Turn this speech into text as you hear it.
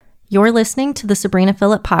You're listening to the Sabrina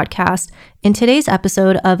Phillip podcast. In today's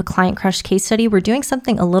episode of Client Crush Case Study, we're doing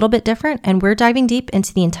something a little bit different and we're diving deep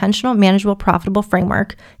into the intentional, manageable, profitable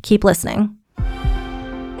framework. Keep listening.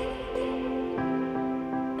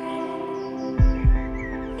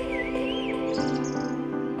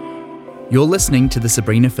 You're listening to the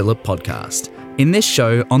Sabrina Phillip podcast. In this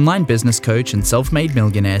show, online business coach and self-made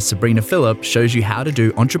millionaire Sabrina Phillip shows you how to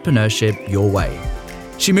do entrepreneurship your way.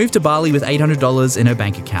 She moved to Bali with $800 in her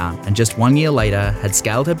bank account and just 1 year later had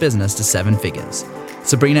scaled her business to 7 figures.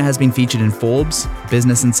 Sabrina has been featured in Forbes,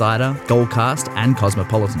 Business Insider, Goldcast, and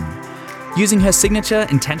Cosmopolitan. Using her signature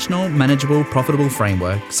intentional, manageable, profitable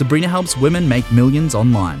framework, Sabrina helps women make millions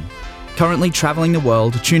online. Currently traveling the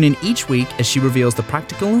world, tune in each week as she reveals the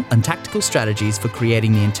practical and tactical strategies for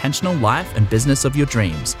creating the intentional life and business of your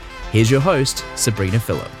dreams. Here's your host, Sabrina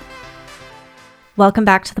Phillip. Welcome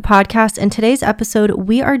back to the podcast. In today's episode,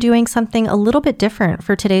 we are doing something a little bit different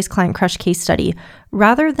for today's Client Crush case study.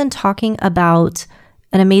 Rather than talking about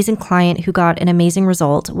an amazing client who got an amazing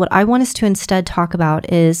result, what I want us to instead talk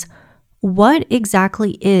about is what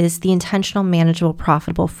exactly is the intentional, manageable,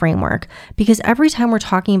 profitable framework? Because every time we're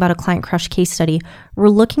talking about a Client Crush case study, we're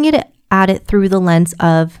looking at it through the lens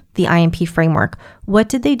of the IMP framework. What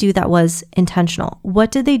did they do that was intentional?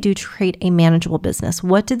 What did they do to create a manageable business?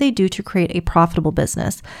 What did they do to create a profitable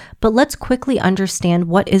business? But let's quickly understand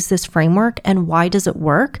what is this framework and why does it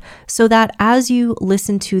work, so that as you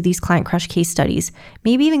listen to these Client Crush case studies,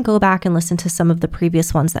 maybe even go back and listen to some of the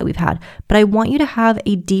previous ones that we've had. But I want you to have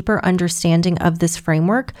a deeper understanding of this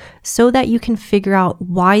framework so that you can figure out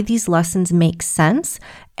why these lessons make sense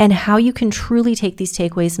and how you can truly take these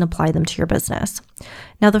takeaways and apply them to your business.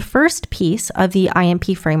 Now, the first piece of the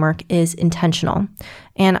IMP framework is intentional.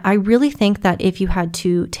 And I really think that if you had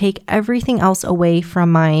to take everything else away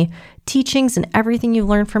from my teachings and everything you've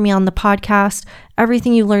learned from me on the podcast,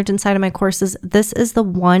 everything you learned inside of my courses, this is the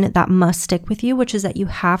one that must stick with you, which is that you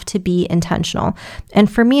have to be intentional.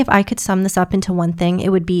 And for me, if I could sum this up into one thing, it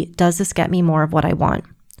would be, does this get me more of what I want?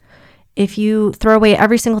 If you throw away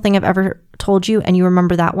every single thing I've ever told you and you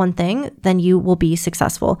remember that one thing, then you will be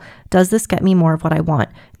successful. Does this get me more of what I want?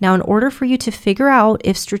 Now, in order for you to figure out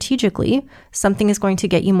if strategically something is going to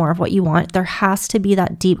get you more of what you want, there has to be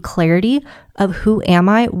that deep clarity of who am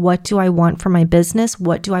I? What do I want for my business?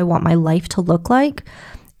 What do I want my life to look like?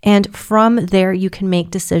 And from there, you can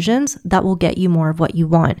make decisions that will get you more of what you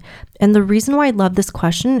want. And the reason why I love this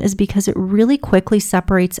question is because it really quickly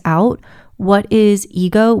separates out what is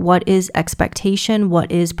ego, what is expectation,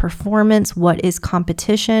 what is performance, what is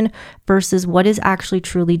competition versus what is actually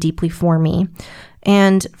truly deeply for me.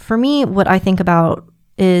 And for me, what I think about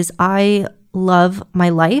is I love my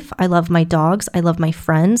life. I love my dogs. I love my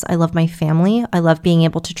friends. I love my family. I love being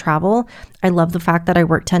able to travel. I love the fact that I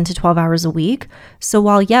work 10 to 12 hours a week. So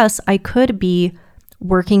while yes, I could be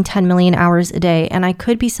working 10 million hours a day and I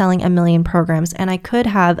could be selling 1 million programs and I could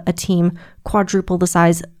have a team quadruple the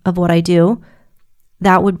size of what I do,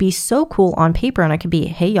 that would be so cool on paper. And I could be,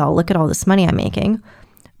 hey, y'all, look at all this money I'm making.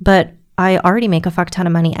 But I already make a fuck ton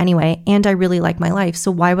of money anyway, and I really like my life. So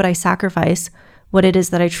why would I sacrifice what it is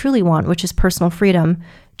that I truly want, which is personal freedom,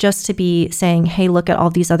 just to be saying, hey, look at all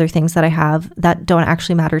these other things that I have that don't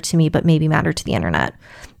actually matter to me, but maybe matter to the internet?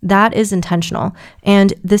 That is intentional.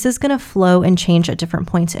 And this is going to flow and change at different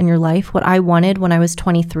points in your life. What I wanted when I was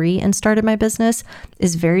 23 and started my business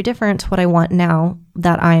is very different to what I want now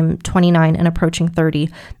that I'm 29 and approaching 30.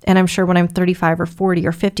 And I'm sure when I'm 35 or 40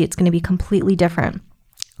 or 50, it's going to be completely different.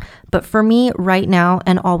 But for me right now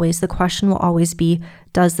and always, the question will always be,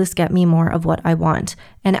 does this get me more of what I want?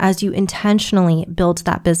 And as you intentionally build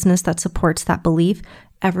that business that supports that belief,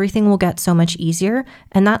 everything will get so much easier.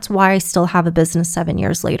 And that's why I still have a business 7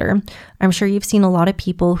 years later. I'm sure you've seen a lot of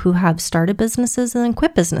people who have started businesses and then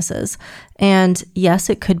quit businesses. And yes,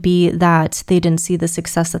 it could be that they didn't see the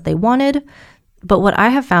success that they wanted. But what I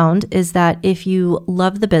have found is that if you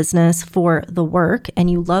love the business for the work and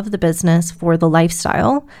you love the business for the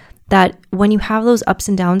lifestyle, that when you have those ups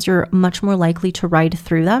and downs, you're much more likely to ride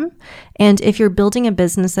through them. And if you're building a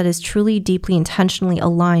business that is truly deeply intentionally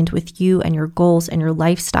aligned with you and your goals and your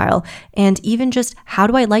lifestyle, and even just how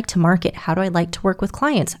do I like to market? How do I like to work with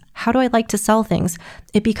clients? How do I like to sell things?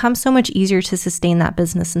 It becomes so much easier to sustain that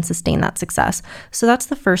business and sustain that success. So that's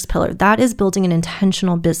the first pillar. That is building an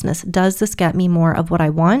intentional business. Does this get me more of what I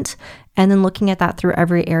want? And then looking at that through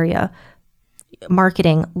every area: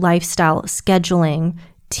 marketing, lifestyle, scheduling,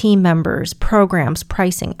 team members, programs,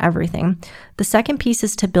 pricing, everything. The second piece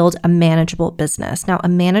is to build a manageable business. Now, a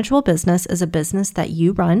manageable business is a business that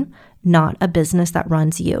you run, not a business that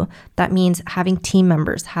runs you. That means having team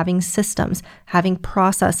members, having systems, having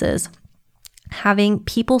processes, having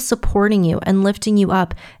people supporting you and lifting you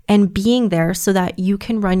up and being there so that you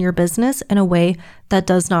can run your business in a way that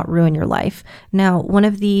does not ruin your life. Now, one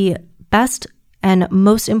of the best and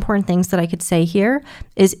most important things that I could say here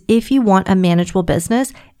is if you want a manageable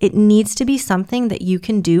business, it needs to be something that you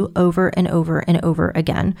can do over and over and over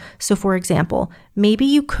again. So for example, maybe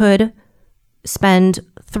you could spend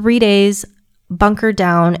 3 days bunkered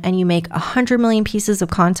down and you make 100 million pieces of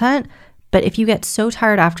content. But if you get so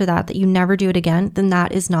tired after that you never do it again, then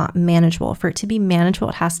that is not manageable. For it to be manageable,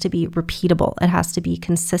 it has to be repeatable. It has to be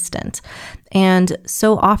consistent. And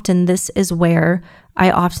so often this is where I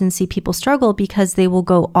often see people struggle because they will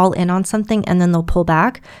go all in on something and then they'll pull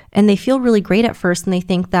back and they feel really great at first and they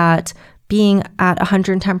think that being at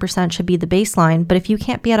 110% should be the baseline. But if you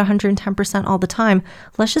can't be at 110% all the time,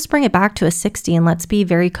 let's just bring it back to a 60 and let's be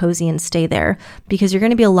very cozy and stay there, because you're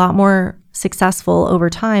going to be a lot more successful over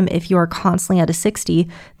time if you are constantly at a 60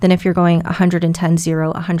 than if you're going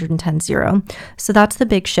 110-0, 110-0. So that's the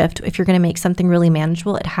big shift. If you're going to make something really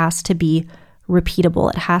manageable, it has to be repeatable.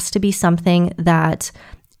 It has to be something that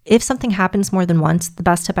if something happens more than once, the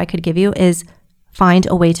best tip I could give you is find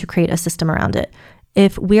a way to create a system around it.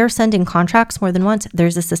 If we are sending contracts more than once,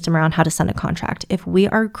 there's a system around how to send a contract. If we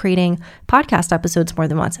are creating podcast episodes more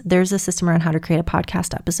than once, there's a system around how to create a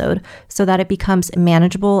podcast episode so that it becomes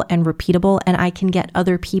manageable and repeatable, and I can get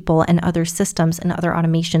other people and other systems and other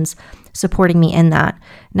automations supporting me in that.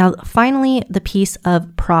 Now, finally, the piece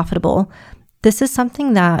of profitable. This is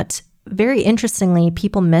something that very interestingly,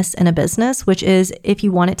 people miss in a business, which is if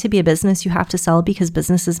you want it to be a business, you have to sell because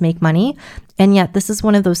businesses make money. And yet this is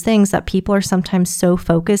one of those things that people are sometimes so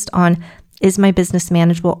focused on, is my business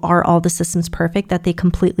manageable? Are all the systems perfect? That they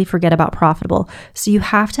completely forget about profitable. So you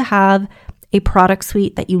have to have a product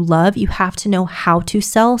suite that you love. You have to know how to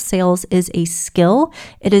sell. Sales is a skill.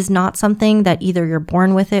 It is not something that either you're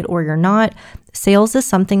born with it or you're not. Sales is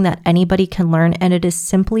something that anybody can learn, and it is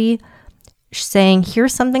simply saying,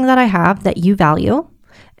 here's something that I have that you value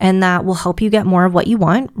and that will help you get more of what you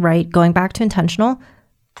want, right? Going back to intentional,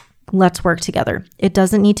 let's work together. It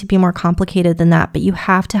doesn't need to be more complicated than that, but you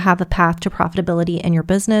have to have a path to profitability in your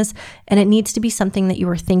business, and it needs to be something that you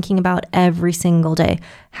are thinking about every single day.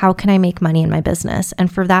 How can I make money in my business?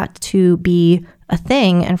 And for that to be a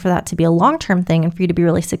thing, and for that to be a long-term thing, and for you to be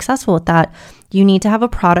really successful with that, you need to have a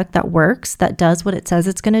product that works, that does what it says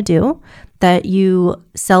it's going to do, that you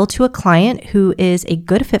sell to a client who is a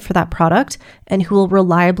good fit for that product and who will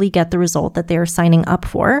reliably get the result that they are signing up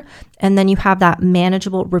for. And then you have that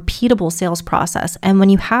manageable, repeatable sales process. And when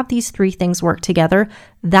you have these three things work together,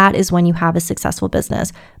 that is when you have a successful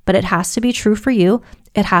business. But it has to be true for you.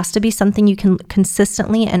 It has to be something you can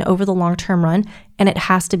consistently and over the long term run. And it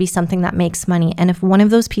has to be something that makes money. And if one of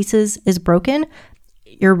those pieces is broken,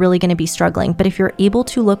 you're really going to be struggling. But if you're able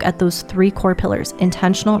to look at those three core pillars,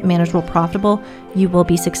 intentional, manageable, profitable, you will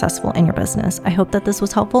be successful in your business. I hope that this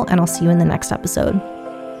was helpful, and I'll see you in the next episode.